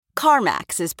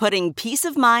CarMax is putting peace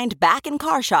of mind back in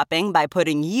car shopping by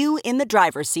putting you in the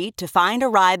driver's seat to find a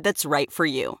ride that's right for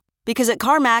you. Because at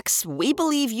CarMax, we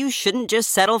believe you shouldn't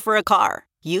just settle for a car.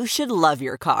 You should love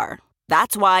your car.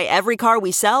 That's why every car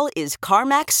we sell is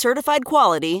CarMax certified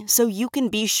quality, so you can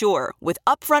be sure with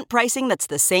upfront pricing that's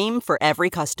the same for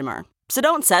every customer. So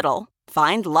don't settle.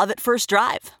 Find love at first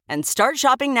drive and start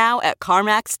shopping now at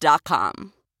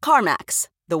CarMax.com. CarMax,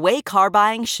 the way car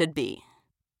buying should be.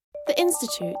 The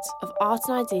Institute of Art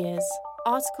and Ideas,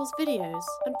 articles, videos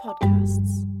and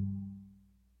podcasts.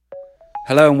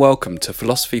 Hello and welcome to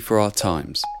Philosophy for Our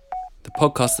Times, the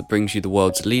podcast that brings you the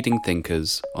world's leading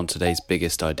thinkers on today's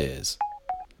biggest ideas.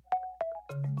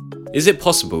 Is it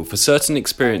possible for certain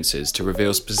experiences to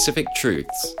reveal specific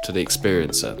truths to the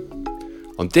experiencer?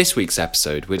 On this week's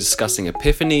episode, we're discussing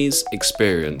Epiphanies,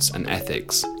 experience and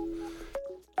ethics.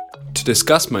 To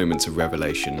discuss moments of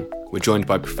revelation, we're joined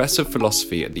by Professor of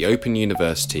Philosophy at the Open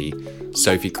University,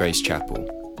 Sophie-Grace Chappell.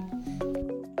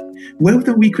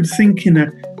 Whether we could think in a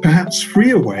perhaps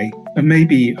freer way, and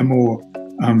maybe a more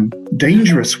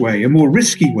dangerous way, a more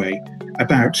risky way,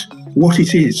 about what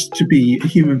it is to be a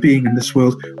human being in this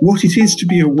world, what it is to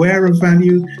be aware of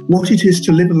value, what it is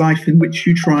to live a life in which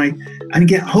you try and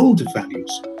get hold of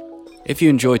values. If you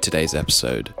enjoyed today's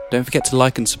episode, don't forget to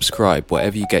like and subscribe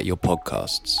wherever you get your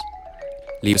podcasts.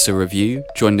 Leave us a review,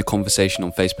 join the conversation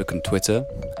on Facebook and Twitter,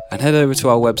 and head over to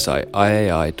our website,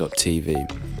 iai.tv.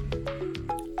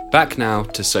 Back now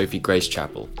to Sophie-Grace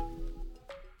Chappell.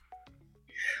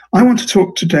 I want to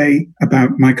talk today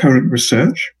about my current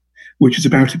research, which is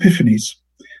about epiphanies.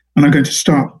 And I'm going to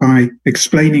start by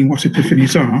explaining what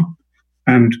epiphanies are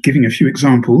and giving a few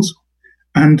examples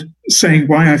and saying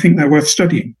why I think they're worth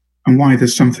studying and why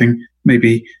there's something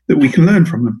maybe that we can learn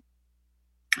from them.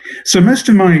 So most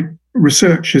of my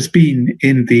research has been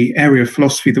in the area of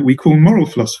philosophy that we call moral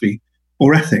philosophy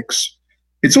or ethics.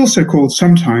 It's also called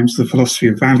sometimes the philosophy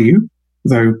of value,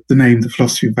 though the name the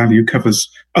philosophy of value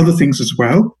covers other things as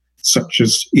well, such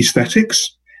as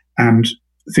aesthetics and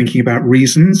thinking about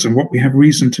reasons and what we have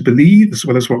reason to believe as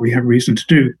well as what we have reason to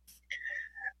do.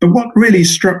 But what really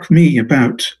struck me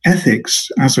about ethics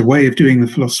as a way of doing the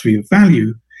philosophy of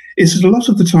value is that a lot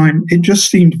of the time it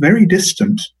just seemed very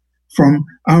distant from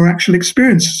our actual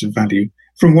experiences of value,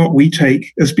 from what we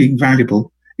take as being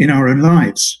valuable in our own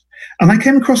lives. And I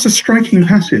came across a striking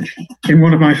passage in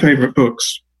one of my favourite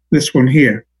books, this one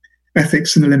here,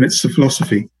 Ethics and the Limits of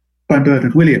Philosophy, by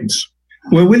Bernard Williams,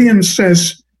 where Williams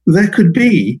says there could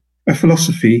be a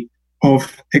philosophy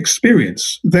of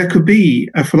experience, there could be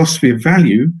a philosophy of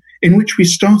value in which we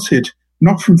started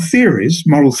not from theories,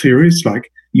 moral theories like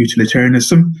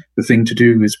utilitarianism, the thing to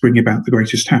do is bring about the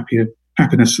greatest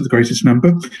happiness to the greatest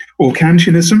number, or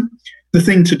Kantianism, the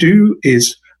thing to do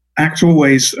is act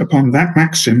always upon that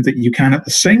maxim that you can at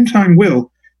the same time will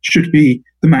should be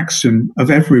the maxim of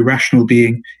every rational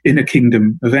being in a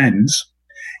kingdom of ends.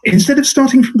 Instead of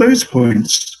starting from those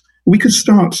points, we could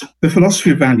start the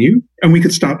philosophy of value and we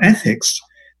could start ethics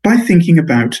by thinking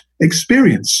about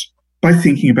experience, by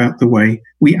thinking about the way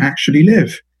we actually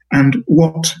live and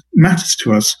what matters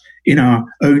to us in our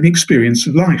own experience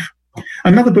of life.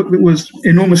 Another book that was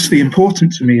enormously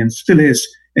important to me and still is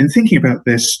in thinking about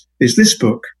this is this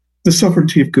book, The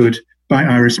Sovereignty of Good by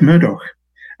Iris Murdoch.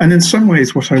 And in some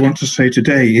ways what I want to say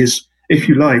today is, if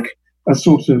you like, a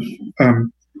sort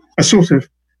of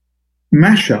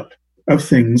mashup of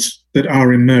things that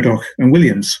are in Murdoch and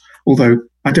Williams, although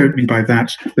I don't mean by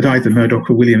that either Murdoch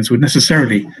or Williams would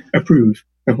necessarily approve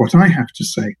of what I have to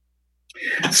say.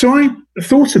 So I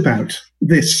thought about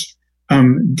this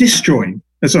disjoin,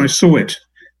 as I saw it,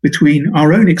 between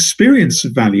our own experience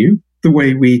of value, the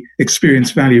way we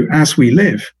experience value as we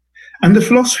live, and the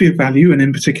philosophy of value, and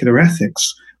in particular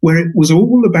ethics, where it was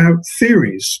all about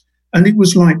theories, and it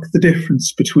was like the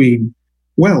difference between,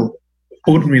 well,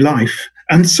 ordinary life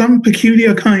and some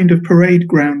peculiar kind of parade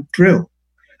ground drill.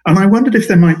 And I wondered if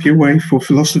there might be a way for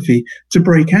philosophy to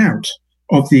break out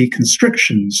of the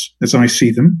constrictions, as I see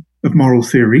them, of moral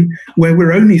theory, where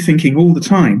we're only thinking all the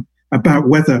time about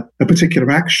whether a particular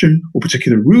action or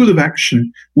particular rule of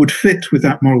action would fit with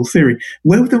that moral theory,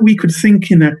 whether we could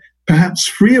think in a perhaps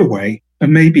freer way,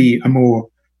 and maybe a more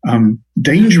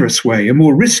dangerous way, a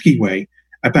more risky way,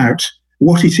 about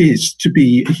what it is to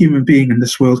be a human being in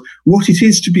this world, what it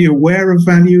is to be aware of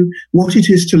value, what it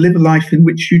is to live a life in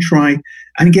which you try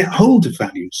and get hold of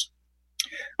values.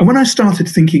 And when I started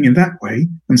thinking in that way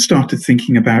and started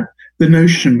thinking about the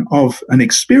notion of an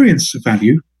experience of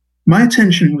value, my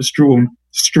attention was drawn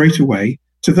straight away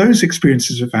to those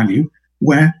experiences of value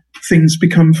where things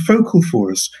become focal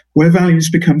for us, where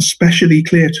values become specially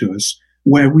clear to us,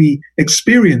 where we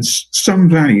experience some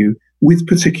value with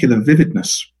particular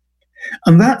vividness.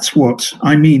 And that's what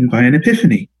I mean by an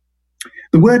epiphany.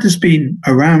 The word has been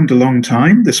around a long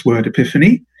time, this word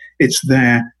epiphany. It's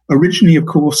there originally, of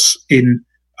course, in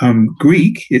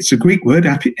Greek. It's a Greek word,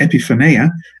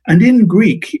 epiphaneia, and in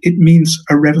Greek it means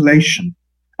a revelation,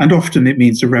 and often it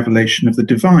means a revelation of the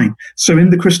divine. So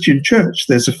in the Christian church,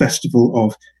 there's a festival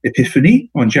of Epiphany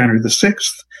on January the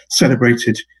 6th,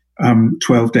 celebrated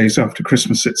 12 days after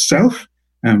Christmas itself,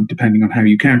 depending on how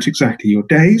you count exactly your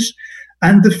days.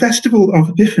 And the festival of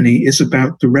Epiphany is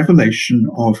about the revelation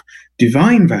of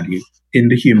divine value in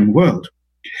the human world.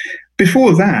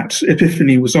 Before that,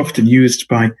 Epiphany was often used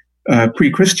by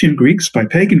pre-Christian Greeks, by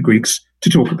pagan Greeks, to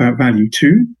talk about value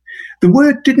too. The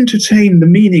word didn't attain the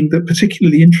meaning that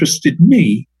particularly interested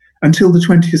me until the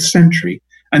 20th century,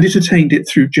 and it attained it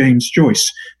through James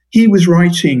Joyce. He was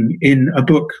writing in a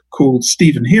book called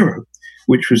Stephen Hero,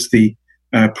 which was the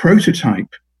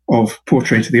prototype of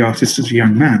Portrait of the Artist as a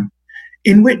Young Man,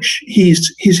 in which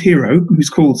his hero, who's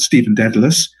called Stephen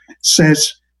Dedalus,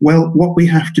 says, well, what we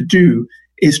have to do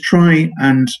is try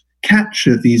and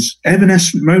capture these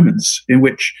evanescent moments in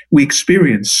which we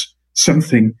experience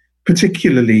something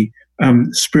particularly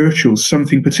spiritual,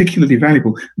 something particularly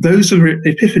valuable. Those are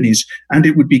epiphanies, and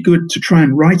it would be good to try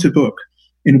and write a book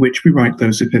in which we write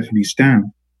those epiphanies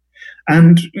down.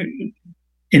 And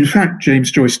in fact,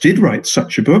 James Joyce did write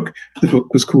such a book. The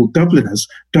book was called Dubliners.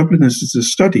 Dubliners is a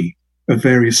study of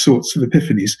various sorts of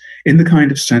epiphanies in the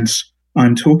kind of sense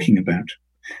I'm talking about.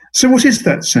 So what is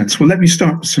that sense? Well, let me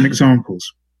start with some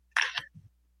examples.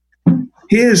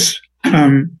 Here's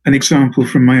an example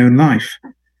from my own life.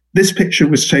 This picture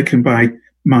was taken by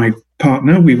my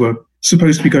partner. We were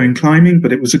supposed to be going climbing,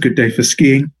 but it was a good day for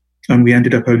skiing, and we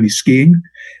ended up only skiing.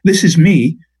 This is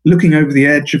me looking over the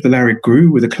edge of the Larrig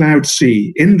Gru with a cloud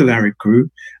sea in the Larrig Gru,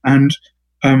 and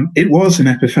it was an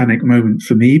epiphanic moment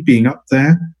for me, being up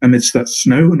there amidst that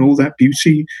snow and all that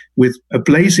beauty, with a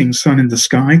blazing sun in the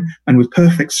sky and with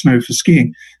perfect snow for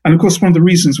skiing. And of course, one of the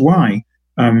reasons why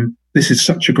this is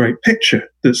such a great picture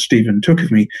that Stephen took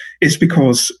of me is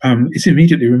because it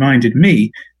immediately reminded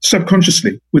me,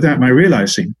 subconsciously, without my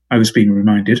realizing I was being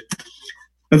reminded,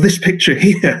 of this picture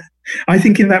here. I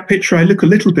think in that picture I look a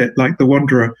little bit like the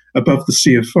wanderer above the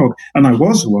sea of fog, and I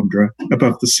was a wanderer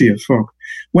above the sea of fog.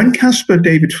 When Caspar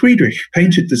David Friedrich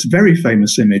painted this very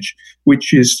famous image,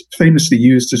 which is famously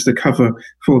used as the cover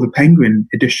for the Penguin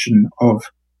edition of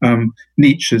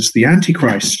Nietzsche's The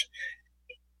Antichrist,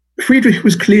 Friedrich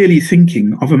was clearly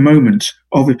thinking of a moment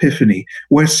of epiphany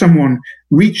where someone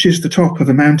reaches the top of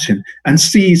a mountain and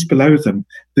sees below them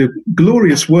the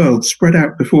glorious world spread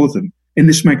out before them in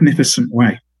this magnificent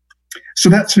way. So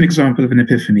that's an example of an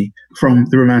epiphany from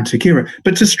the Romantic era.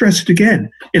 But to stress it again,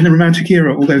 in the Romantic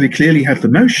era, although they clearly had the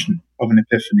notion of an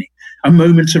epiphany, a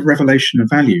moment of revelation of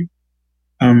value,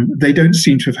 they don't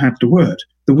seem to have had the word.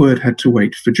 The word had to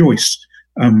wait for Joyce,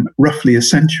 roughly a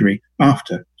century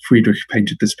after Friedrich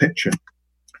painted this picture.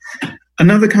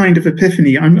 Another kind of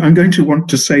epiphany, I'm going to want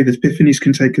to say that epiphanies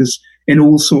can take us in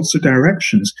all sorts of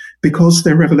directions because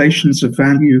they're revelations of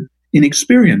value in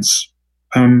experience.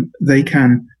 They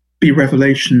can be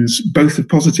revelations both of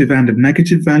positive and of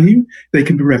negative value. They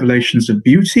can be revelations of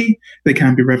beauty. They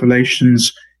can be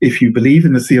revelations, if you believe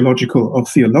in the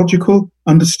theological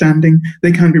understanding.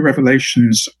 They can be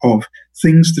revelations of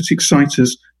things that excite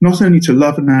us, not only to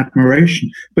love and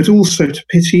admiration, but also to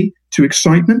pity, to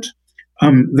excitement.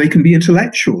 They can be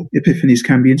intellectual. Epiphanies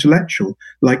can be intellectual,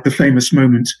 like the famous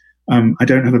moment, I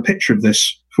don't have a picture of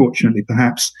this, fortunately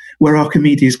perhaps, where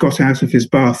Archimedes got out of his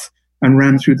bath and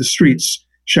ran through the streets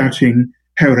shouting,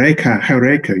 "Heureka,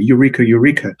 heureka, eureka,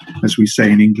 eureka," as we say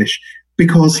in English,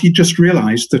 because he just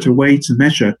realized that a way to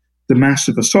measure the mass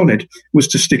of a solid was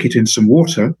to stick it in some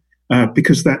water,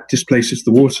 because that displaces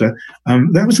the water.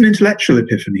 That was an intellectual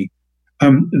epiphany.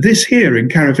 This here in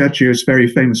Caravaggio's very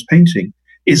famous painting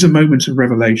is a moment of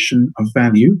revelation of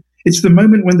value. It's the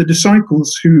moment when the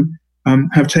disciples who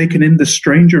have taken in the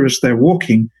stranger as they're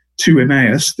walking to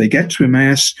Emmaus, they get to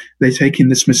Emmaus, they take in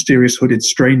this mysterious hooded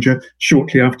stranger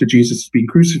shortly after Jesus has been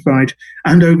crucified,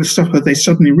 and over supper they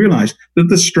suddenly realize that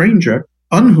the stranger,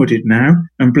 unhooded now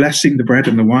and blessing the bread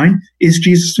and the wine, is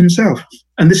Jesus himself.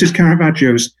 And this is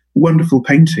Caravaggio's wonderful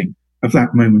painting of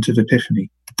that moment of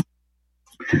epiphany.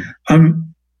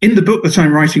 In the book that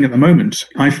I'm writing at the moment,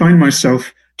 I find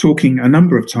myself talking a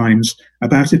number of times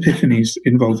about epiphanies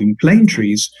involving plane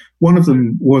trees. One of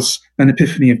them was an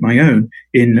epiphany of my own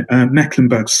in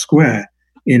Mecklenburgh Square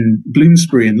in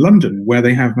Bloomsbury in London, where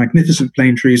they have magnificent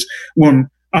plane trees. One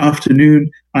afternoon,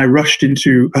 I rushed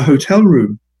into a hotel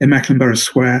room in Mecklenburgh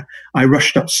Square. I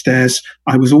rushed upstairs.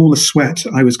 I was all a sweat.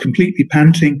 I was completely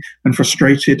panting and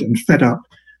frustrated and fed up.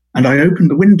 And I opened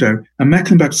the window, and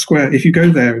Mecklenburgh Square, if you go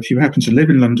there, if you happen to live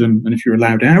in London and if you're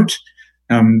allowed out,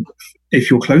 if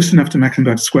you're close enough to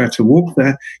Mecklenburgh Square to walk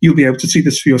there, you'll be able to see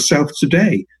this for yourself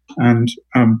today. And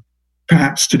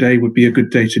perhaps today would be a good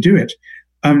day to do it.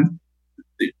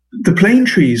 The plane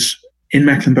trees in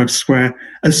Mecklenburgh Square,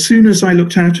 as soon as I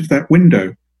looked out of that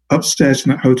window upstairs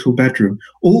in that hotel bedroom,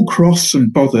 all cross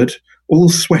and bothered, all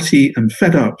sweaty and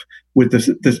fed up with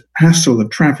the hassle of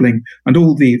travelling and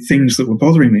all the things that were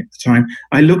bothering me at the time,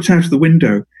 I looked out of the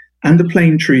window, and the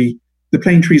plane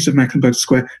trees of Mecklenburgh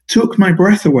Square took my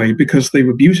breath away because they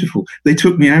were beautiful. They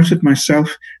took me out of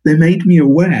myself. They made me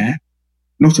aware,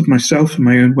 not of myself and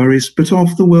my own worries, but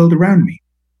of the world around me.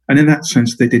 And in that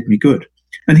sense, they did me good.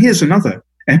 And here's another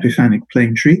epiphanic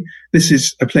plane tree. This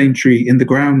is a plane tree in the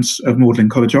grounds of Magdalen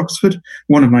College, Oxford,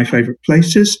 one of my favourite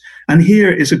places. And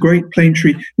here is a great plane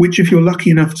tree, which if you're lucky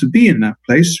enough to be in that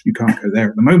place, you can't go there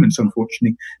at the moment,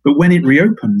 unfortunately, but when it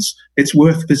reopens, it's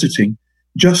worth visiting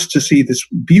just to see this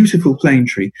beautiful plane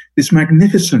tree, this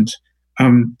magnificent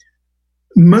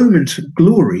moment of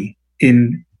glory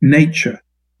in nature,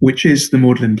 which is the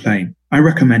Magdalen Plain. I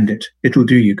recommend it. It'll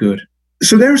do you good.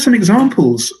 So there are some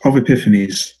examples of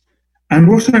epiphanies. And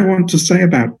what I want to say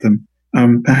about them,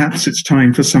 perhaps it's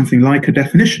time for something like a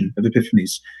definition of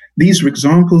epiphanies. These are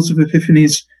examples of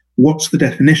epiphanies. What's the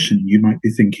definition, you might be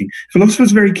thinking?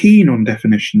 Philosophers are very keen on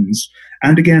definitions.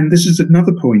 And again, this is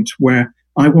another point where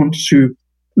I want to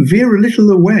veer a little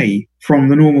away from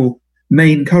the normal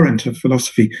main current of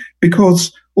philosophy,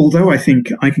 because although I think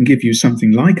I can give you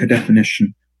something like a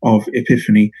definition of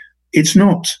epiphany, it's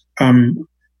not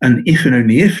an if and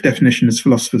only if definition, as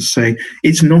philosophers say.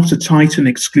 It's not a tight and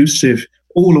exclusive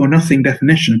all or nothing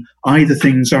definition. Either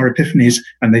things are epiphanies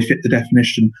and they fit the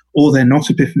definition, or they're not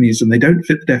epiphanies and they don't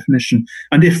fit the definition.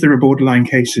 And if there are borderline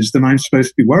cases, then I'm supposed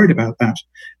to be worried about that.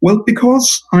 Well,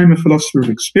 because I'm a philosopher of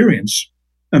experience,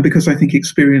 and because I think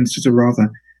experience is a rather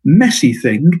messy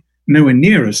thing, nowhere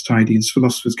near as tidy as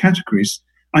philosophers' categories,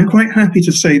 I'm quite happy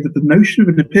to say that the notion of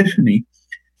an epiphany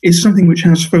is something which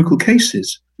has focal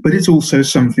cases, but it's also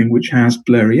something which has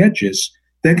blurry edges.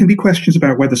 There can be questions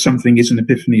about whether something is an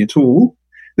epiphany at all.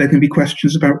 There can be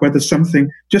questions about whether something,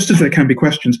 just as there can be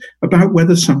questions about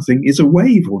whether something is a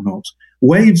wave or not.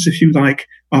 Waves, if you like,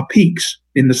 are peaks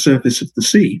in the surface of the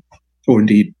sea, or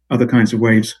indeed other kinds of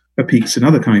waves are peaks in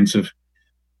other kinds of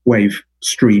wave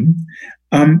stream.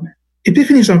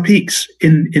 Epiphanies are peaks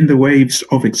in the waves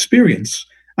of experience,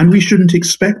 and we shouldn't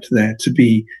expect there to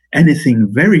be anything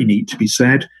very neat to be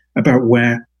said about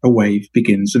where a wave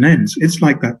begins and ends. It's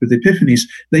like that with epiphanies.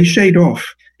 They shade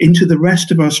off into the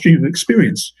rest of our stream of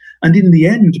experience. And in the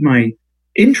end, my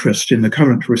interest in the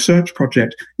current research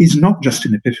project is not just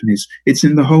in epiphanies, it's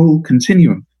in the whole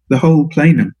continuum, the whole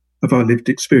planum of our lived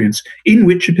experience, in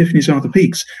which epiphanies are the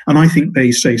peaks. And I think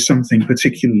they say something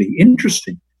particularly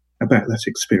interesting about that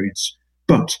experience,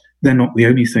 but they're not the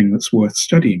only thing that's worth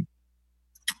studying.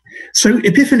 So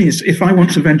epiphanies, if I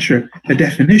want to venture a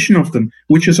definition of them,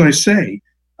 which, as I say,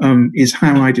 is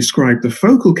how I describe the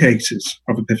focal cases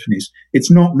of epiphanies. It's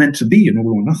not meant to be an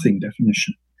all or nothing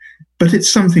definition, but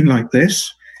it's something like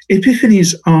this.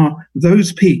 Epiphanies are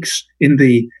those peaks in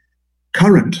the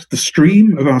current, the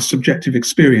stream of our subjective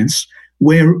experience,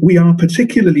 where we are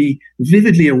particularly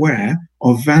vividly aware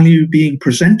of value being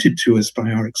presented to us by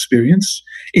our experience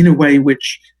in a way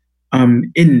which,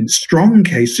 in strong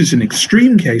cases, in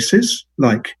extreme cases,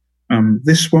 like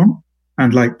this one,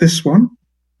 and like this one,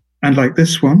 and like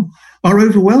this one, are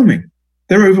overwhelming.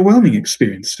 They're overwhelming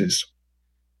experiences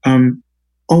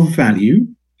of value,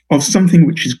 of something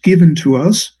which is given to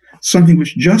us, something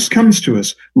which just comes to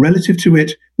us. Relative to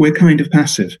it, we're kind of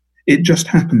passive. It just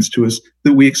happens to us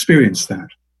that we experience that.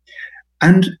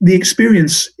 And the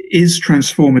experience is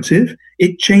transformative.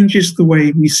 It changes the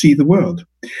way we see the world.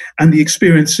 And the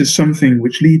experience is something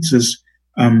which leads us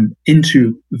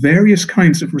into various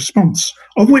kinds of response,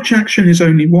 of which action is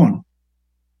only one.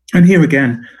 And here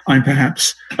again, I'm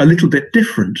perhaps a little bit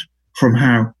different from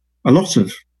how a lot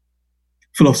of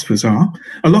philosophers are.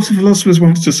 A lot of philosophers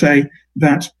want to say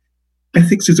that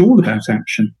ethics is all about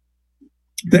action,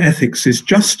 that ethics is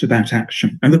just about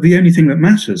action, and that the only thing that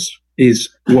matters is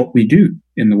what we do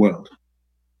in the world.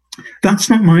 That's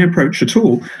not my approach at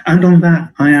all. And on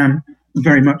that, I am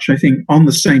very much, I think, on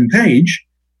the same page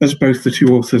as both the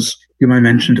two authors whom I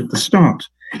mentioned at the start,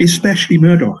 especially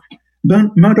Murdoch.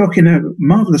 Murdoch, in a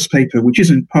marvellous paper, which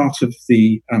isn't part of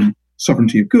the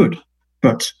Sovereignty of Good,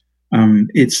 but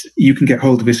you can get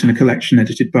hold of it in a collection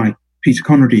edited by Peter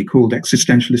Conrady called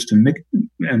Existentialists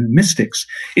and Mystics.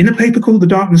 In a paper called The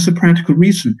Darkness of Practical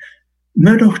Reason,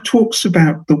 Murdoch talks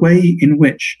about the way in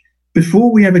which,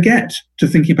 before we ever get to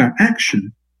thinking about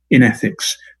action in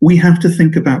ethics, we have to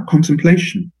think about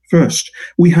contemplation first.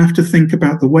 We have to think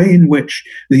about the way in which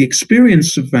the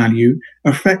experience of value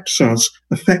affects us,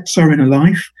 affects our inner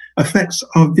life, affects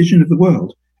our vision of the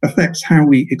world, affects how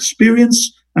we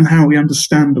experience and how we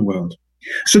understand the world.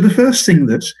 So the first thing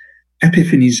that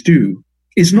epiphanies do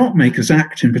is not make us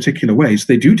act in particular ways.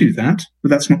 They do that, but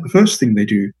that's not the first thing they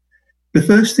do. The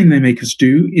first thing they make us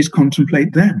do is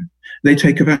contemplate them. They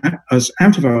take us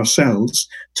out of ourselves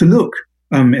to look,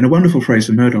 in a wonderful phrase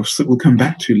of Murdoch's that we'll come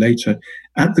back to later,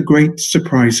 at the great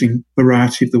surprising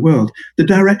variety of the world. The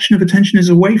direction of attention is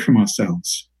away from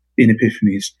ourselves in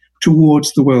epiphanies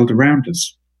towards the world around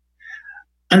us.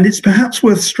 And it's perhaps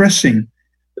worth stressing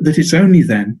that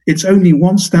it's only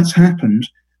once that's happened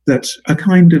that a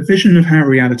kind of vision of how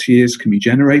reality is can be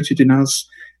generated in us,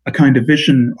 a kind of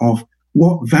vision of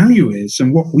what value is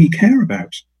and what we care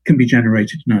about can be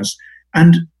generated in us.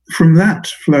 And from that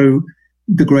flow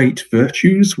the great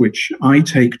virtues, which I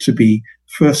take to be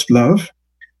first love,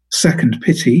 second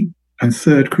pity, and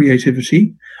third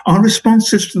creativity. Our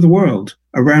responses to the world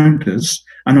around us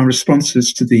and our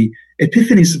responses to the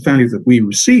epiphanies of value that we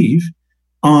receive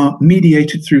are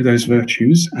mediated through those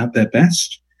virtues at their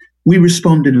best. We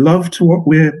respond in love to what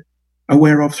we're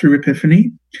aware of through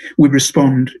epiphany. We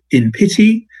respond in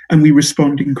pity, and we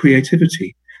respond in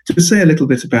creativity. To say a little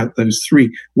bit about those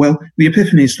three, well, the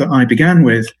epiphanies that I began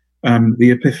with,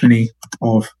 the epiphany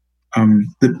of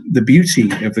the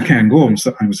beauty of the Cairngorms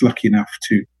that I was lucky enough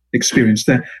to experience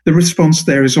there, the response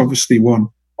there is obviously one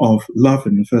of love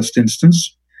in the first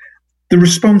instance. The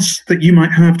response that you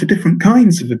might have to different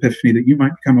kinds of epiphany that you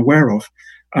might become aware of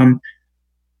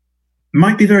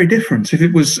might be very different if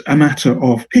it was a matter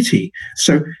of pity.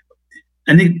 So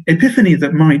an epiphany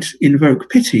that might evoke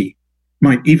pity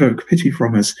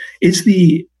from us is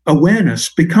the awareness,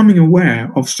 becoming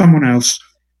aware of someone else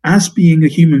as being a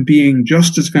human being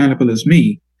just as valuable as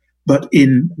me, but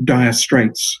in dire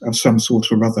straits of some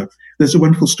sort or other. There's a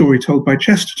wonderful story told by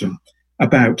Chesterton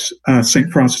about St.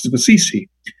 Francis of Assisi,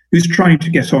 who's trying to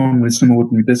get on with some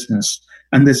ordinary business,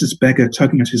 and there's this beggar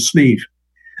tugging at his sleeve.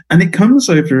 And it comes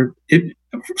over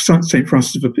St.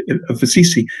 Francis of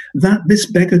Assisi that this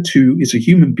beggar too is a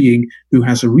human being who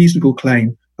has a reasonable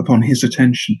claim upon his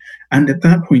attention. And at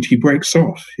that point, he breaks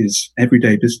off his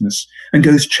everyday business and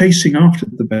goes chasing after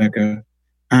the beggar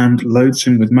and loads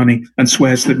him with money and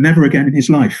swears that never again in his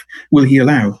life will he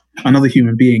allow another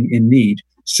human being in need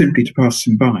simply to pass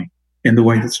him by in the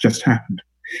way that's just happened.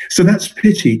 So that's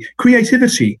pity.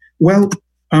 Creativity. Well,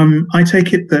 I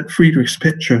take it that Friedrich's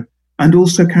picture and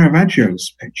also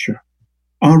Caravaggio's picture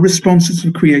are responses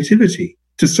of creativity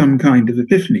to some kind of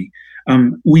epiphany.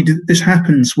 This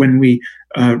happens when we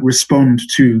respond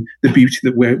to the beauty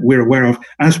that we're aware of,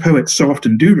 as poets so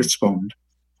often do respond,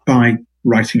 by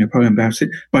writing a poem about it,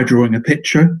 by drawing a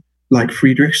picture like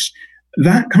Friedrich's.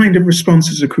 That kind of response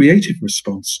is a creative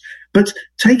response. But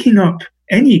taking up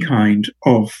any kind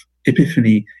of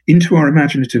epiphany into our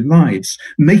imaginative lives,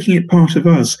 making it part of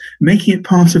us, making it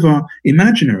part of our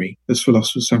imaginary, as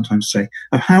philosophers sometimes say,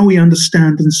 of how we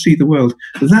understand and see the world,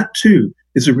 that too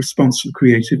is a response of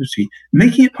creativity,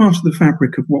 making it part of the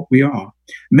fabric of what we are,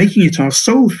 making it our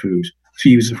soul food, to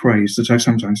use a phrase that I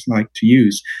sometimes like to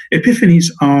use.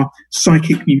 Epiphanies are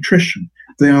psychic nutrition.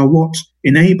 They are what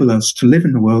enable us to live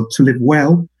in the world, to live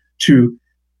well, to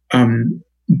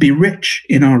be rich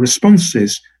in our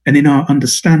responses and in our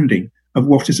understanding of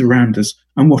what is around us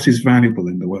and what is valuable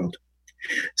in the world.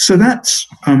 So that's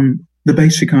the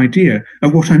basic idea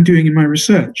of what I'm doing in my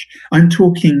research. I'm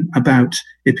talking about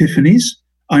epiphanies.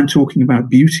 I'm talking about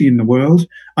beauty in the world.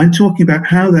 I'm talking about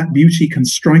how that beauty can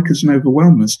strike us and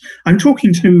overwhelm us. I'm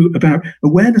talking too about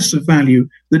awareness of value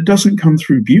that doesn't come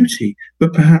through beauty,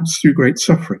 but perhaps through great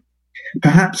suffering,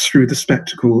 perhaps through the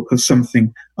spectacle of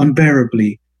something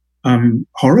unbearably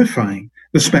horrifying,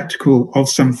 the spectacle of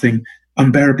something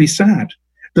unbearably sad,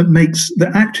 that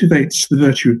activates the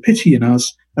virtue of pity in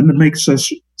us and that makes us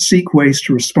seek ways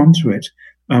to respond to it,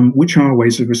 which are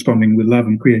ways of responding with love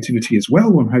and creativity as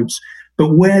well, one hopes,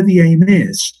 but where the aim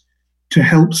is to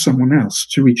help someone else,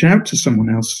 to reach out to someone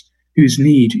else whose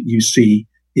need you see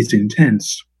is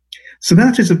intense. So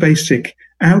that is a basic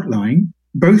outline,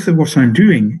 both of what I'm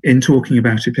doing in talking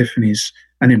about epiphanies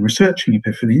and in researching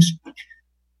epiphanies,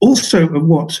 also of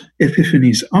what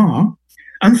epiphanies are,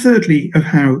 and thirdly, of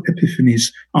how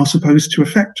epiphanies are supposed to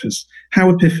affect us,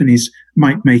 how epiphanies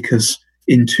might make us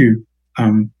into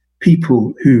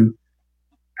people who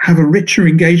have a richer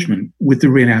engagement with the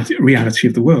reality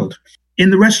of the world. In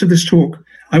the rest of this talk,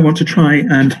 I want to try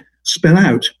and spell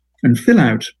out and fill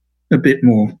out a bit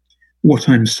more what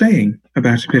I'm saying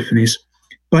about epiphanies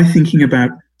by thinking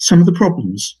about some of the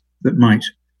problems that might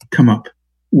come up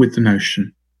with the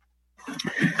notion.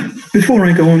 Before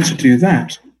I go on to do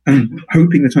that, and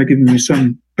hoping that I've given you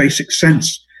some basic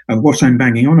sense of what I'm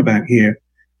banging on about here,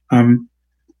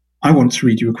 I want to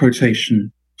read you a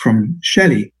quotation from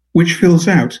Shelley, which fills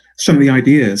out some of the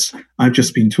ideas I've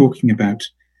just been talking about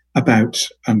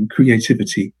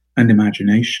creativity and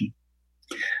imagination.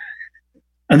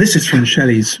 And this is from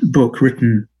Shelley's book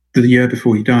written the year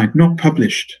before he died, not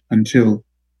published until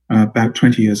about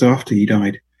 20 years after he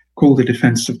died, called The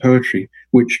Defense of Poetry,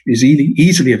 which is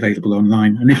easily available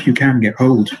online. And if you can get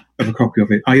hold of a copy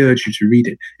of it, I urge you to read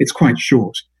it. It's quite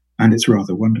short and it's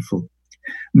rather wonderful.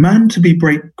 Man, to be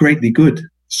greatly good,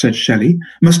 said Shelley,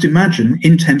 must imagine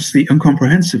intensely and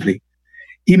comprehensively.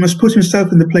 He must put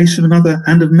himself in the place of another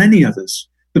and of many others.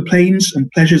 The pains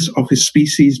and pleasures of his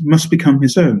species must become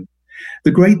his own.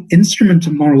 The great instrument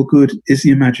of moral good is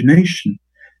the imagination,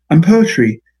 and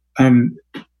poetry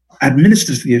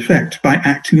administers the effect by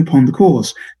acting upon the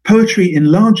cause. Poetry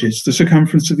enlarges the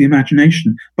circumference of the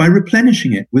imagination by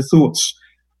replenishing it with thoughts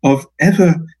of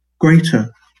ever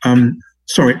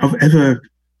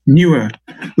newer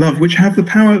love, which have the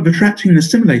power of attracting and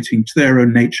assimilating to their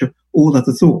own nature all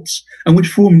other thoughts, and which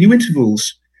form new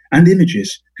intervals and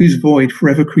images whose void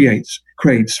forever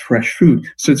craves fresh food.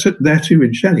 So there too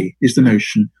in Shelley is the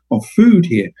notion of food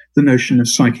here, the notion of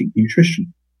psychic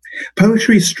nutrition.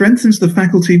 Poetry strengthens the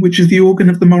faculty which is the organ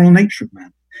of the moral nature of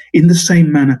man, in the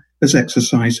same manner as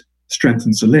exercise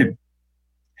strengthens a limb.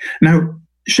 Now,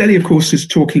 Shelley, of course, is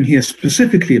talking here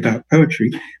specifically about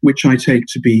poetry, which I take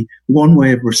to be one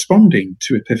way of responding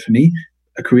to epiphany,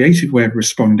 a creative way of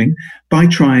responding, by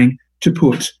trying to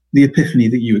put the epiphany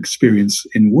that you experience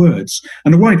in words.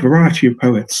 And a wide variety of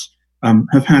poets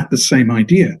have had the same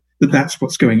idea, that that's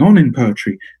what's going on in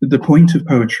poetry, that the point of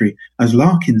poetry, as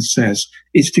Larkin says,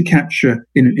 is to capture,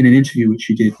 in an interview which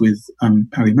he did with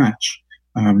Parry Match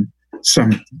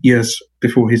some years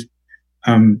before his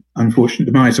unfortunate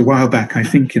demise, a while back, I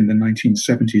think in the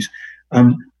 1970s,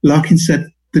 Larkin said,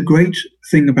 the great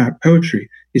thing about poetry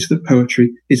is that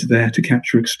poetry is there to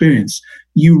capture experience.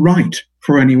 You write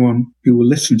for anyone who will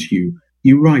listen to you.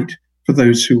 You write for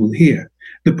those who will hear.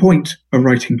 The point of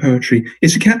writing poetry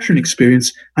is to capture an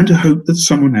experience and to hope that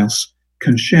someone else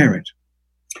can share it.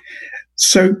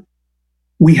 So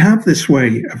we have this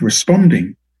way of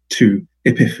responding to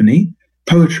epiphany.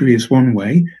 Poetry is one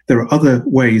way. There are other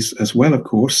ways as well, of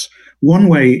course. One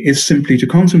way is simply to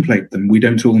contemplate them. We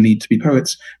don't all need to be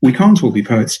poets. We can't all be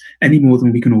poets any more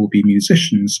than we can all be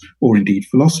musicians or indeed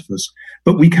philosophers.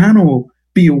 But we can all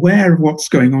be aware of what's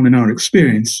going on in our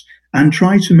experience and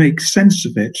try to make sense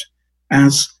of it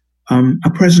as a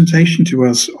presentation to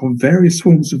us of various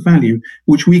forms of value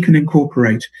which we can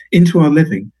incorporate into our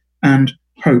living and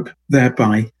hope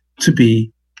thereby to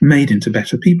be made into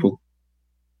better people.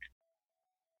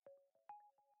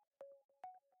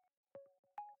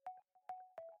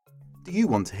 Do you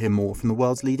want to hear more from the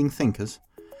world's leading thinkers?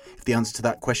 If the answer to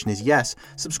that question is yes,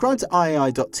 subscribe to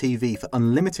iai.tv for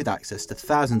unlimited access to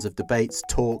thousands of debates,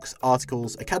 talks,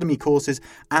 articles, academy courses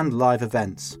and live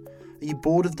events. Are you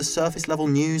bored of the surface level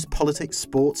news, politics,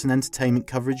 sports and entertainment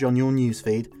coverage on your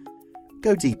newsfeed?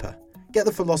 Go deeper, get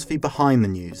the philosophy behind the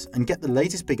news and get the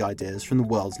latest big ideas from the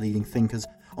world's leading thinkers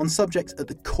on subjects at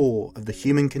the core of the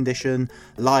human condition,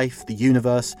 life, the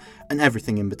universe and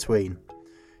everything in between.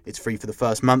 It's free for the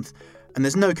first month and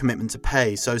there's no commitment to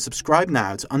pay, so subscribe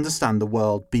now to understand the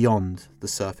world beyond the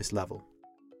surface level.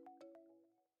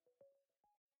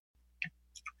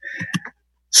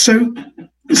 So,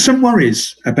 some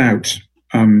worries about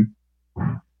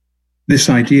this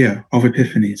idea of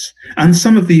epiphanies. And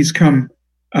some of these come,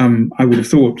 I would have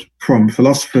thought, from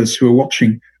philosophers who are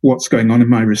watching what's going on in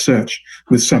my research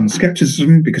with some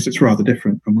skepticism, because it's rather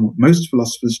different from what most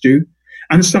philosophers do.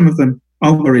 And some of them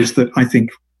are worries that I think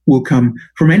will come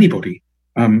from anybody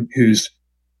who's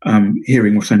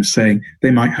hearing what I'm saying.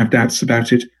 They might have doubts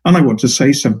about it, and I want to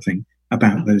say something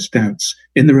about those doubts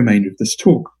in the remainder of this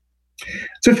talk.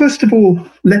 So first of all,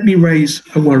 let me raise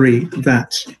a worry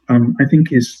that I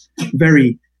think is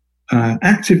very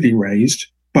actively raised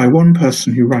by one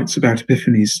person who writes about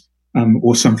epiphanies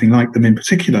or something like them in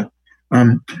particular,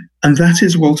 and that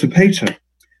is Walter Pater.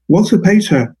 Walter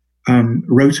Pater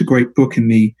wrote a great book in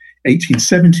the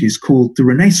 1870s called The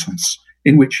Renaissance,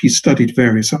 in which he studied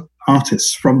various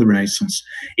artists from the Renaissance.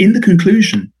 In the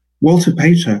conclusion, Walter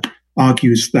Pater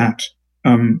argues that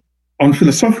On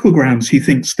philosophical grounds, he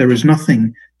thinks there is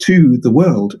nothing to the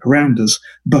world around us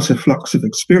but a flux of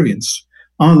experience.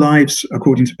 Our lives,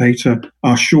 according to Pater,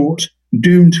 are short,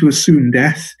 doomed to a soon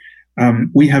death.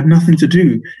 We have nothing to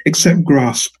do except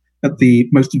grasp at the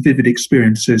most vivid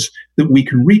experiences that we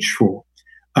can reach for.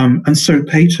 And so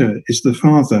Pater is the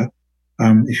father,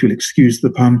 if you'll excuse the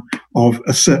pun, of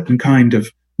a certain kind of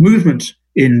movement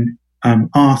in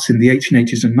art in the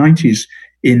 1880s and 90s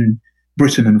in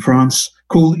Britain and France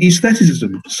called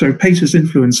aestheticism. So Pater's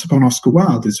influence upon Oscar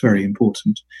Wilde is very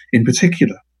important in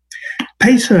particular.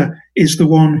 Pater is the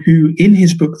one who, in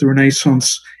his book, The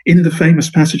Renaissance, in the famous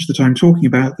passage that I'm talking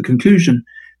about, the conclusion,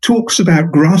 talks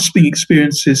about grasping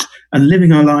experiences and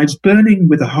living our lives burning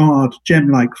with a hard,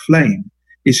 gem-like flame,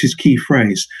 is his key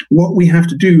phrase. What we have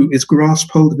to do is grasp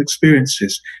hold of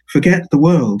experiences, forget the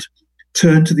world,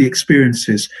 turn to the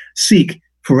experiences, seek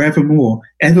for ever more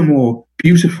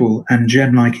beautiful and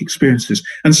gem-like experiences.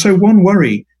 And so one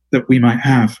worry that we might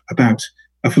have about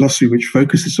a philosophy which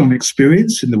focuses on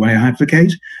experience in the way I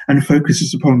advocate and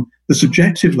focuses upon the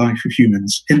subjective life of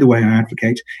humans in the way I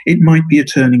advocate, it might be a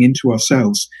turning into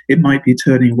ourselves. It might be a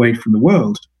turning away from the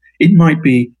world. It might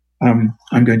be, I'm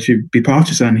going to be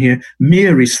partisan here,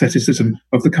 mere aestheticism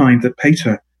of the kind that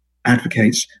Pater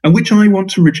advocates and which I want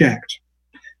to reject.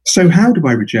 So how do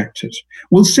I reject it?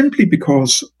 Well, simply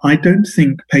because I don't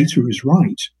think Pater is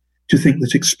right to think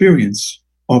that experience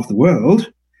of the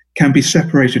world can be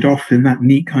separated off in that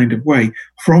neat kind of way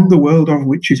from the world of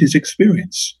which it is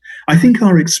experience. I think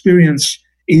our experience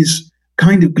is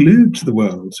kind of glued to the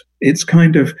world. It's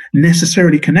kind of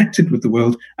necessarily connected with the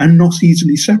world and not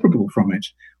easily separable from it.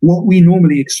 What we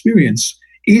normally experience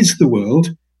is the world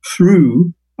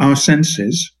through our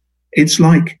senses. It's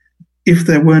like if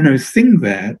there were no thing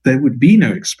there, there would be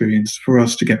no experience for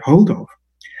us to get hold of.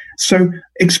 So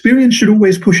experience should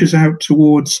always push us out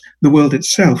towards the world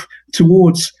itself,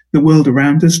 towards the world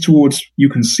around us, towards, you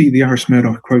can see the Iris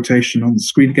Murdoch quotation on the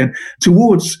screen again,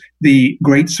 towards the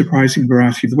great surprising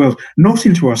variety of the world, not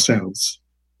into ourselves,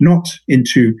 not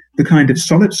into the kind of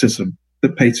solipsism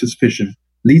that Pater's vision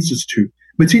leads us to,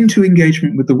 but into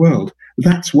engagement with the world.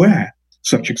 That's where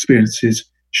such experiences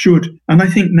should, and I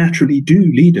think naturally do,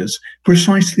 lead us,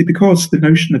 precisely because the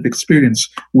notion of experience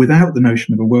without the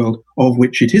notion of a world of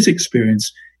which it is experience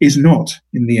is not,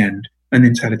 in the end, an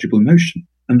intelligible notion.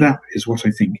 And that is what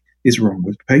I think is wrong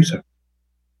with Pater.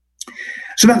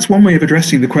 So that's one way of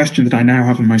addressing the question that I now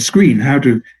have on my screen. How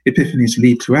do epiphanies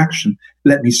lead to action?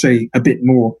 Let me say a bit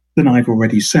more than I've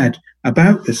already said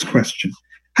about this question.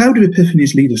 How do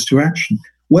epiphanies lead us to action?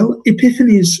 Well,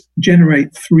 epiphanies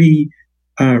generate three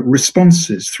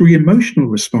emotional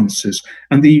responses.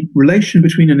 And the relation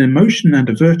between an emotion and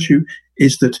a virtue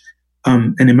is that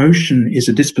an emotion is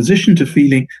a disposition to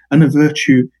feeling and a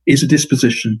virtue is a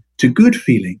disposition to good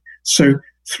feeling. So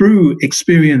through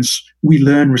experience, we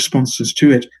learn responses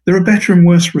to it. There are better and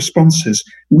worse responses.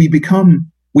 We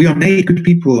are made good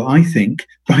people, I think,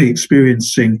 by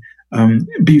experiencing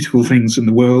beautiful things in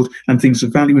the world and things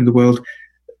of value in the world.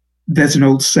 There's an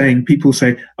old saying, people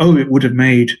say, oh, it would have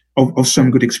made of some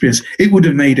good experience. It would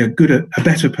have made a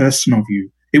better person of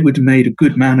you. It would have made a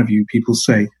good man of you, people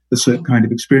say, a certain kind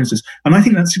of experiences. And I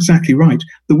think that's exactly right.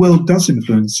 The world does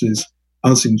influence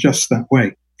us in just that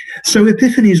way. So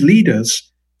epiphanies lead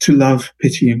us to love,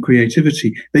 pity, and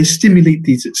creativity. They stimulate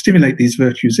these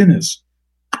virtues in us.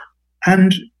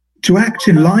 And to act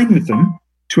in line with them,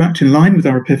 to act in line with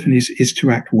our epiphanies is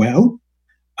to act well.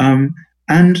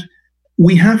 And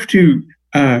we have to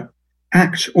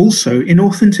act also in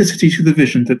authenticity to the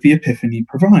vision that the epiphany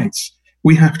provides.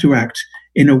 We have to act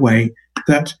in a way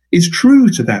that is true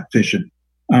to that vision,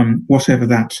 whatever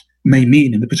that may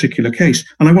mean in the particular case.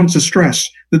 And I want to stress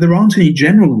that there aren't any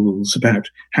general rules about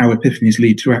how epiphanies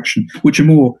lead to action, which are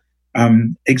more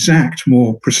exact,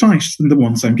 more precise than the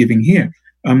ones I'm giving here.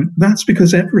 That's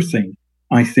because everything,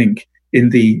 I think, in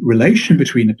the relation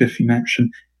between epiphany and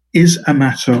action is a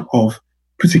matter of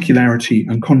particularity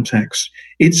and context.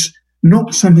 It's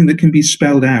not something that can be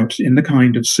spelled out in the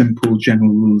kind of simple general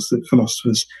rules that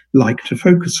philosophers like to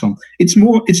focus on.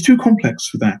 It's too complex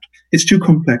for that. It's too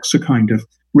complex a kind of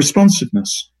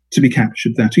responsiveness to be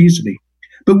captured that easily.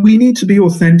 But we need to be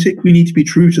authentic. We need to be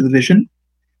true to the vision.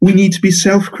 We need to be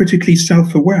self-critically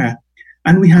self-aware.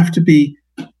 And we have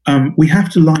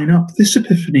to line up this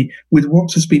epiphany with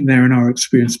what has been there in our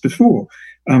experience before.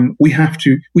 We have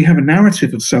a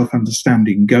narrative of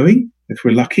self-understanding going, if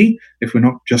we're lucky, if we're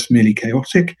not just merely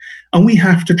chaotic, and we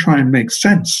have to try and make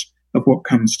sense of what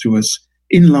comes to us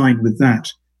in line with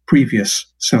that previous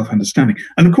self-understanding.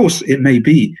 And of course, it may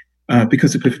be,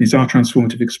 because epiphanies are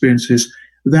transformative experiences,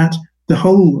 that the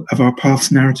whole of our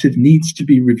past narrative needs to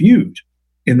be reviewed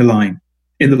in the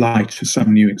light of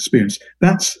some new experience.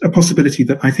 That's a possibility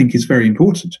that I think is very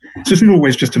important. So it's not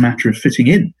always just a matter of fitting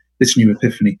in this new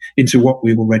epiphany into what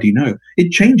we already know.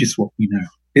 It changes what we know.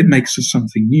 It makes us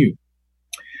something new.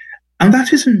 And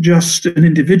that isn't just an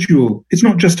individual, it's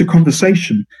not just a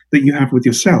conversation that you have with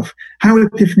yourself. How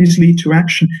epiphanies lead to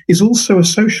action is also a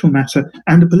social matter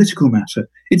and a political matter.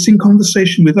 It's in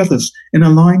conversation with others, in a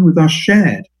line with our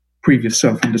shared previous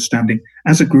self-understanding.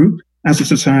 As a group, as a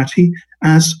society,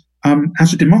 as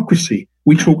a democracy,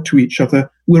 we talk to each other,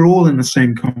 we're all in the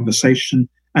same conversation,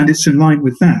 and it's in line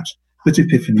with that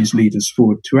epiphanies lead us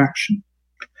forward to action.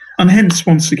 And hence,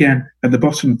 once again, at the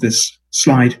bottom of this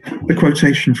slide, the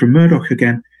quotation from Murdoch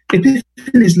again,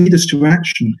 epiphanies lead us to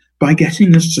action by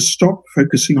getting us to stop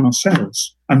focusing on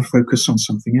ourselves and focus on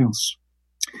something else.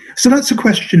 So that's a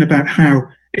question about how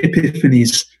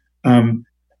epiphanies,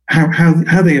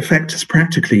 how they affect us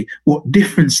practically, what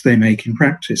difference they make in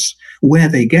practice, where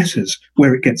they get us,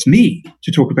 where it gets me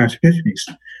to talk about epiphanies.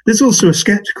 There's also a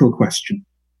skeptical question,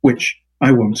 which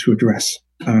I want to address,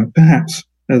 perhaps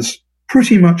as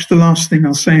pretty much the last thing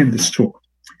I'll say in this talk.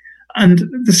 And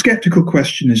the skeptical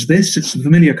question is this, it's a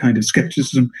familiar kind of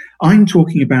skepticism. I'm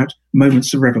talking about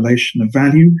moments of revelation of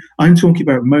value. I'm talking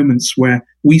about moments where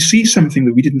we see something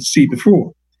that we didn't see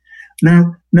before.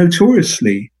 Now,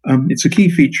 notoriously, it's a key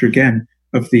feature again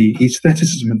of the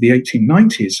aestheticism of the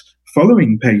 1890s,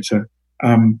 following Pater,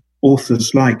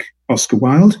 authors like Oscar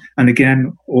Wilde, and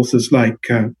again, authors like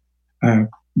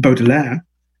Baudelaire,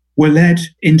 were led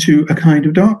into a kind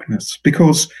of darkness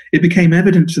because it became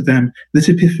evident to them that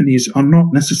epiphanies are not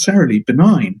necessarily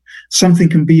benign. Something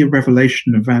can be a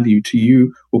revelation of value to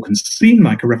you, or can seem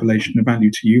like a revelation of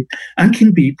value to you, and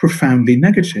can be profoundly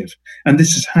negative. And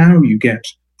this is how you get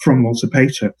from Walter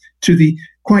Pater to the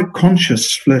quite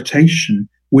conscious flirtation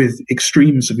with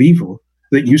extremes of evil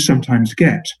that you sometimes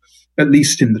get, at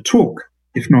least in the talk,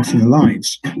 if not in the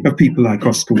lives, of people like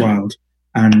Oscar Wilde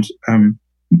and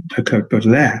Kurt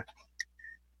Baudelaire.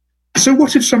 So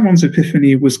what if someone's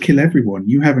epiphany was kill everyone?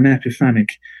 You have an epiphanic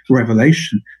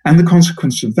revelation, and the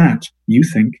consequence of that, you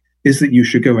think, is that you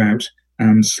should go out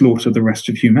and slaughter the rest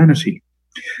of humanity.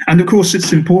 And of course,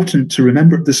 it's important to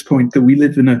remember at this point that we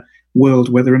live in a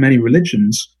world where there are many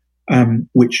religions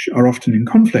which are often in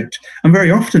conflict. And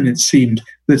very often it seemed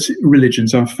that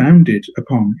religions are founded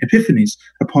upon epiphanies,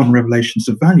 upon revelations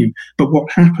of value. But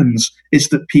what happens is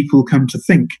that people come to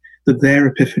think that their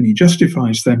epiphany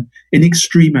justifies them in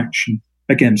extreme action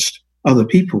against other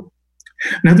people.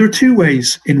 Now, there are two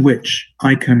ways in which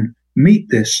I can meet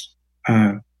this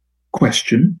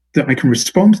question, that I can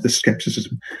respond to the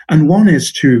skepticism. And one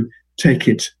is to take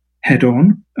it head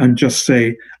on and just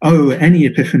say, oh, any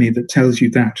epiphany that tells you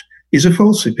that is a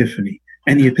false epiphany.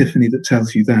 Any epiphany that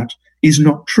tells you that is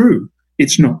not true.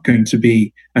 It's not going to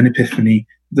be an epiphany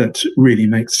that really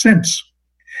makes sense.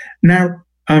 Now,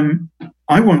 I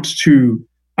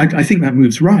think that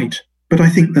move's right, but I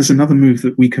think there's another move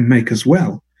that we can make as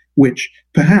well, which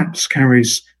perhaps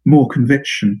carries more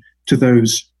conviction to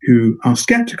those who are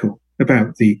skeptical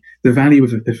about the value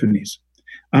of epiphanies.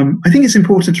 I think it's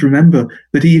important to remember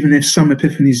that even if some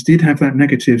epiphanies did have that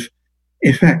negative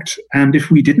effect, and if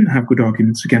we didn't have good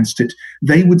arguments against it,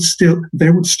 there would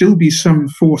still be some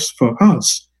force for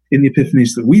us in the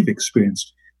epiphanies that we've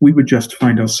experienced. We would just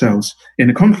find ourselves in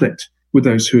a conflict with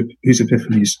those whose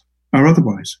epiphanies are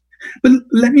otherwise. But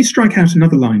let me strike out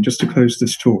another line just to close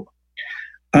this talk.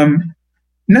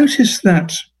 Notice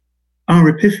that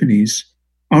our epiphanies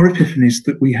are epiphanies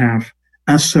that we have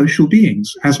as social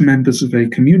beings, as members of a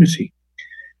community.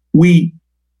 We,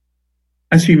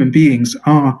 as human beings,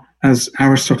 are, as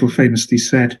Aristotle famously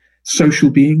said, social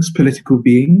beings, political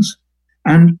beings.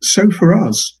 And so for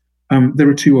us, there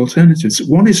are two alternatives.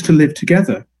 One is to live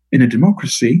together in a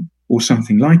democracy, or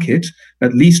something like it,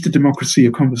 at least a democracy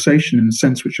of conversation in a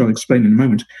sense which I'll explain in a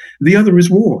moment. The other is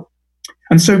war.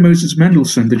 And so Moses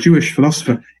Mendelssohn, the Jewish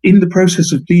philosopher, in the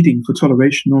process of pleading for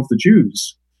toleration of the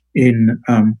Jews in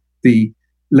the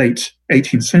late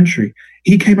 18th century,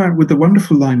 he came out with the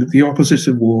wonderful line that the opposite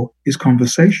of war is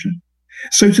conversation.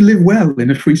 So to live well in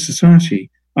a free society,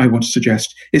 I want to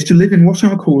suggest, is to live in what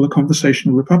I'll call a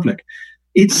conversational republic.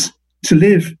 It's to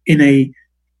live in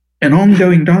an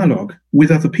ongoing dialogue with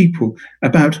other people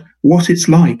about what it's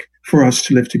like for us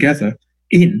to live together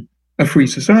in a free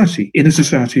society, in a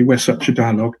society where such a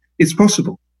dialogue is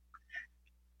possible.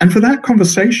 And for that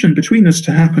conversation between us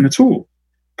to happen at all,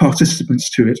 participants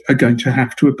to it are going to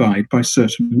have to abide by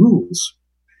certain rules.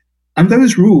 And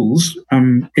those rules,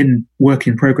 in work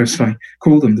in progress, I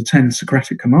call them the 10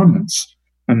 Socratic commandments.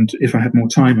 And if I had more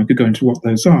time, I could go into what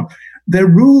those are. they're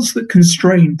rules that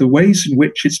constrain the ways in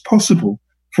which it's possible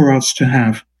for us to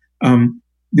have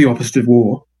the opposite of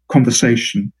war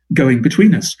conversation going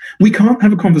between us. We can't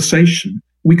have a conversation.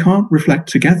 We can't reflect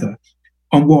together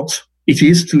on what it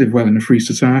is to live well in a free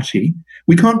society.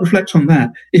 We can't reflect on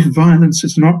that if violence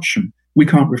is an option. We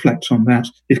can't reflect on that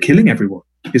if killing everyone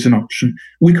is an option.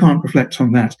 We can't reflect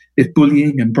on that if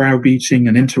bullying and browbeating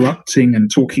and interrupting and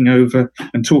talking over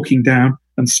and talking down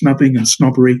and snubbing and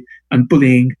snobbery and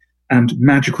bullying and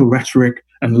magical rhetoric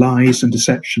and lies and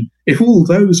deception, if all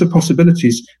those are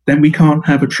possibilities, then we can't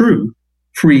have a true,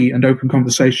 free and open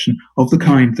conversation of the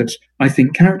kind that I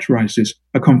think characterizes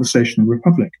a conversational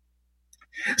republic.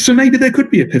 So maybe there could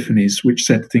be epiphanies which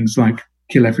said things like,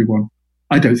 kill everyone.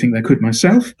 I don't think there could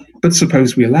myself, but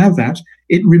suppose we allow that,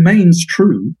 it remains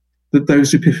true that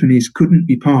those epiphanies couldn't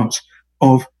be part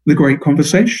of the great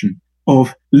conversation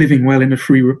of living well in a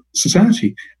free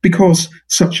society, because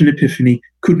such an epiphany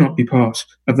could not be part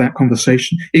of that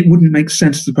conversation. It wouldn't make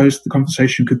sense to suppose the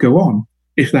conversation could go on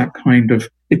if that kind of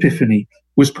epiphany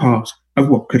was part of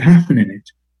what could happen in it.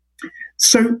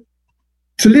 So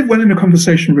to live well in a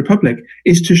conversational republic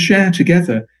is to share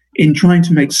together in trying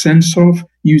to make sense of,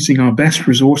 using our best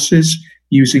resources,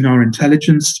 using our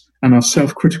intelligence and our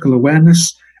self-critical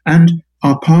awareness and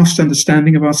our past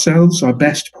understanding of ourselves, our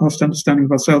best past understanding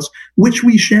of ourselves, which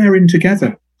we share in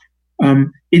together.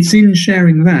 It's in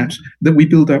sharing that we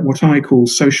build up what I call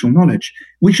social knowledge,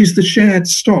 which is the shared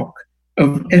stock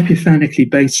of epiphanically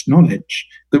based knowledge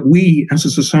that we as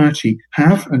a society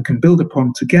have and can build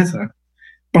upon together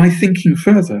by thinking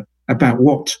further about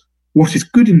what is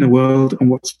good in the world and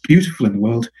what's beautiful in the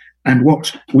world and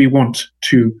what we want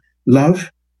to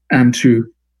love and to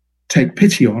take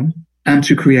pity on and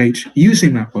to create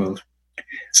using that world.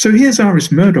 So here's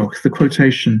Iris Murdoch, the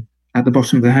quotation at the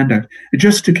bottom of the handout,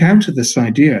 just to counter this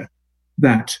idea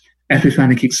that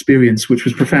epiphanic experience, which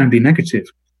was profoundly negative,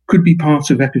 could be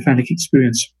part of epiphanic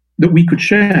experience that we could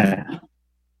share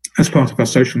as part of our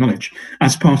social knowledge,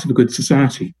 as part of a good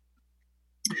society.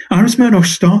 Iris Murdoch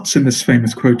starts in this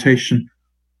famous quotation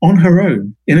on her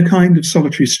own, in a kind of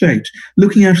solitary state,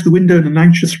 looking out of the window in an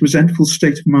anxious, resentful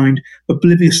state of mind,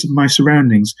 oblivious of my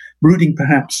surroundings, brooding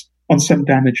perhaps on some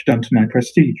damage done to my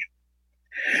prestige.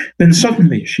 Then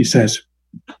suddenly, she says,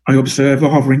 I observe a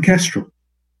hovering kestrel.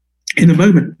 In a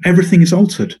moment, everything is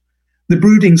altered. The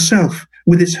brooding self,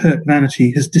 with its hurt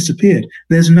vanity, has disappeared.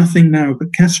 There's nothing now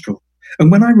but kestrel.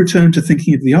 And when I return to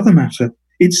thinking of the other matter,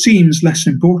 it seems less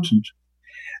important.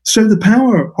 So the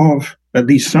power of at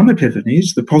least some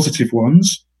epiphanies, the positive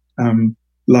ones,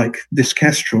 like this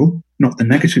kestrel, not the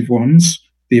negative ones,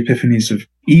 the epiphanies of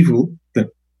evil that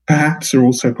perhaps are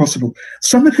also possible.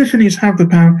 Some epiphanies have the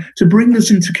power to bring us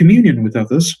into communion with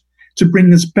others, to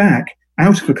bring us back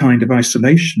out of a kind of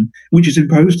isolation, which is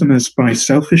imposed on us by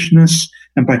selfishness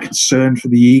and by concern for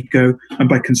the ego and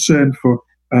by concern for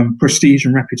prestige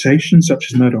and reputation, such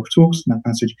as Murdoch talks in that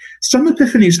passage. Some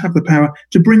epiphanies have the power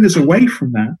to bring us away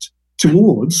from that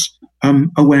towards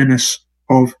awareness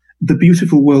of the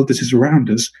beautiful world that is around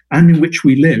us and in which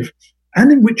we live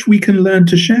and in which we can learn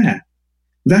to share.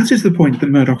 That is the point that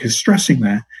Murdoch is stressing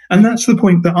there. And that's the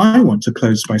point that I want to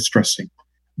close by stressing,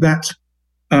 that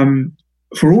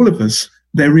for all of us,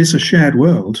 there is a shared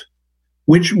world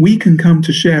which we can come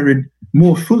to share in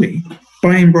more fully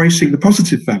by embracing the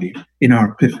positive value in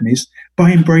our epiphanies,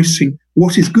 by embracing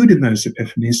what is good in those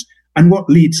epiphanies and what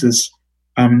leads us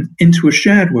into a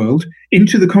shared world,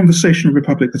 into the conversational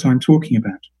republic that I'm talking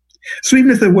about. So even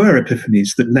if there were epiphanies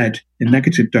that led in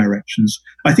negative directions,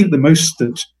 I think the most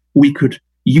that we could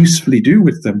usefully do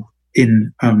with them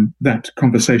in that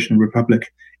conversational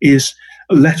republic is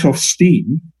let off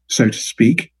steam, so to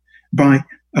speak, by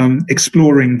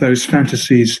exploring those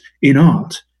fantasies in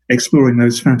art, exploring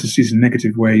those fantasies in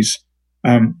negative ways,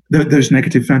 those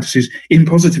negative fantasies in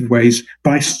positive ways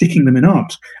by sticking them in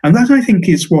art. And that, I think,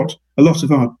 is what a lot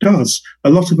of art does. A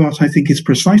lot of art, I think, is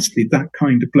precisely that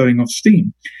kind of blowing off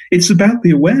steam. It's about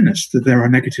the awareness that there are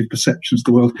negative perceptions of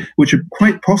the world which are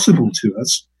quite possible to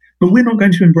us, but we're not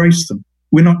going to embrace them.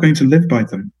 We're not going to live by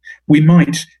them. We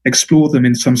might explore them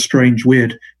in some strange,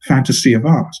 weird fantasy of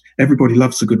art. Everybody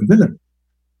loves a good villain.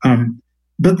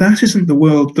 But that isn't the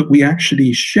world that we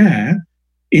actually share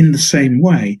in the same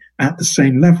way, at the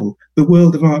same level. The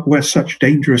world of art where such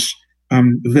dangerous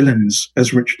villains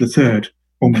as Richard III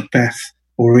or Macbeth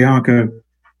or Iago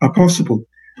are possible.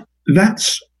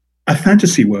 That's a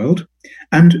fantasy world,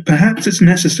 and perhaps it's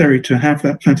necessary to have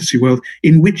that fantasy world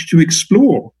in which to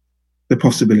explore the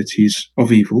possibilities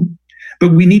of evil,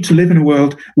 but we need to live in a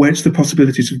world where it's the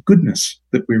possibilities of goodness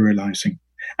that we're realizing.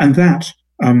 And that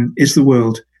is the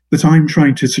world that I'm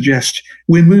trying to suggest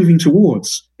we're moving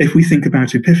towards if we think about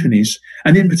epiphanies,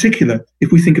 and in particular,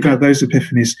 if we think about those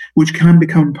epiphanies which can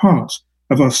become part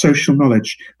of our social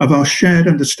knowledge, of our shared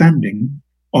understanding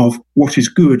of what is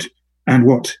good and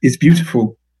what is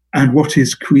beautiful and what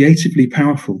is creatively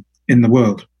powerful in the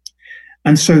world.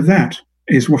 And so that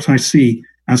is what I see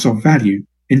as of value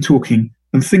in talking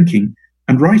and thinking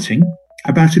and writing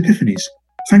about epiphanies.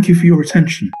 Thank you for your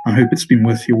attention. I hope it's been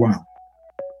worth your while.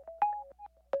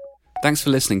 Thanks for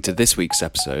listening to this week's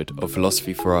episode of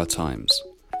Philosophy for Our Times.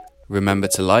 Remember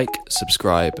to like,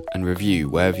 subscribe and review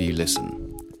wherever you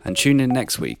listen. And tune in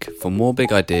next week for more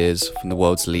big ideas from the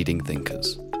world's leading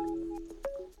thinkers.